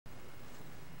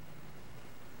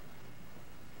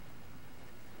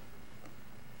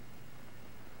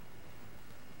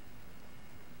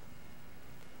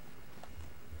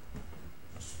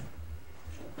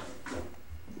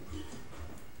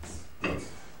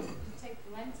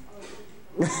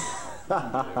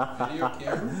Video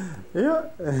camera? Yeah.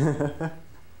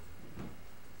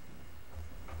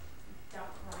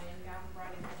 Ryan, Gavin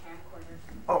brought in the camcorder.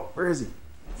 Oh, where is he?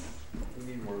 You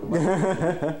need more light.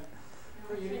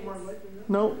 You need more light than that?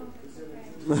 Nope.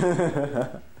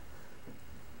 Okay.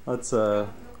 That's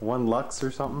 1 lux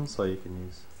or something, so you can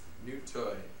use. New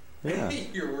toy. Yeah.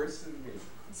 You're worse than me.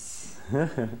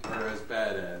 Or as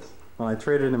bad as. Well, I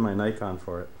traded in my Nikon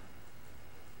for it.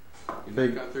 You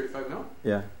Big- got 35 now?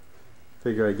 Yeah.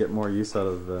 Figure I'd get more use out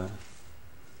of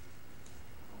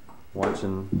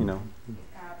watching, you know,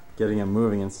 getting them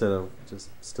moving instead of just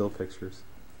still pictures.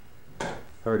 I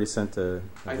already sent a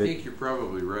I think you're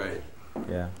probably right.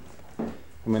 Yeah.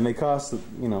 I mean, they cost,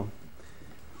 you know,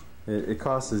 it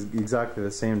costs exactly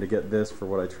the same to get this for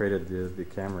what I traded the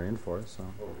camera in for, so.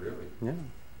 Oh, really? Yeah.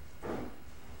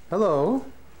 Hello.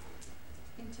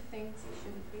 Into things you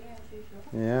shouldn't be, as usual.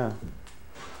 Yeah.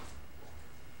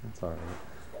 That's alright.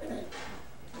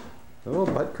 A little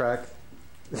butt crack.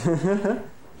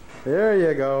 There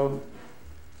you go.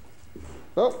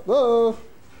 Oh, oh.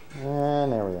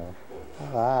 And there we go.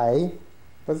 Hi.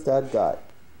 What's Dad got?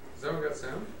 Is that one got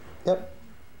sound? Yep.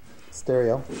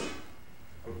 Stereo.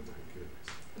 Oh my goodness.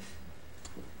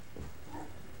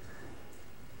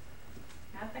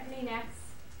 Not the Kleenex.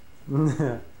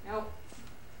 Nope.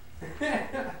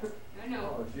 No.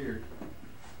 Oh dear.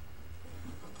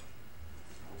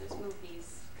 I'll just move these.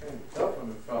 Kind of tough on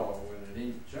a fellow when it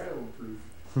ain't childproof.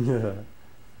 Yeah.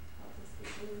 I'll just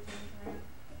keep moving things around.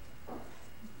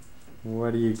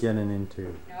 What are you getting into?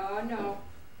 No.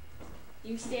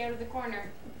 You stay out of the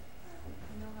corner.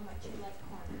 I know how much you like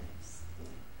corners.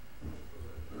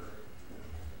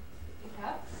 You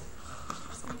cup?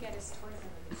 Just gonna get his toys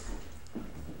underneath.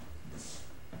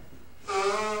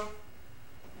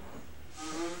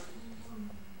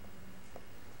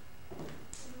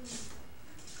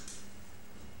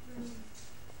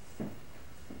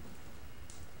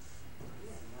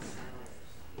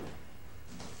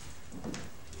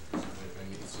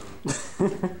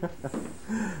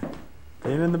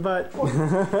 Pain in the butt.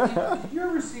 Did you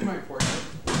ever see my portrait?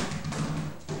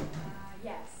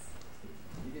 Yes.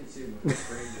 You didn't see my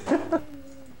frame.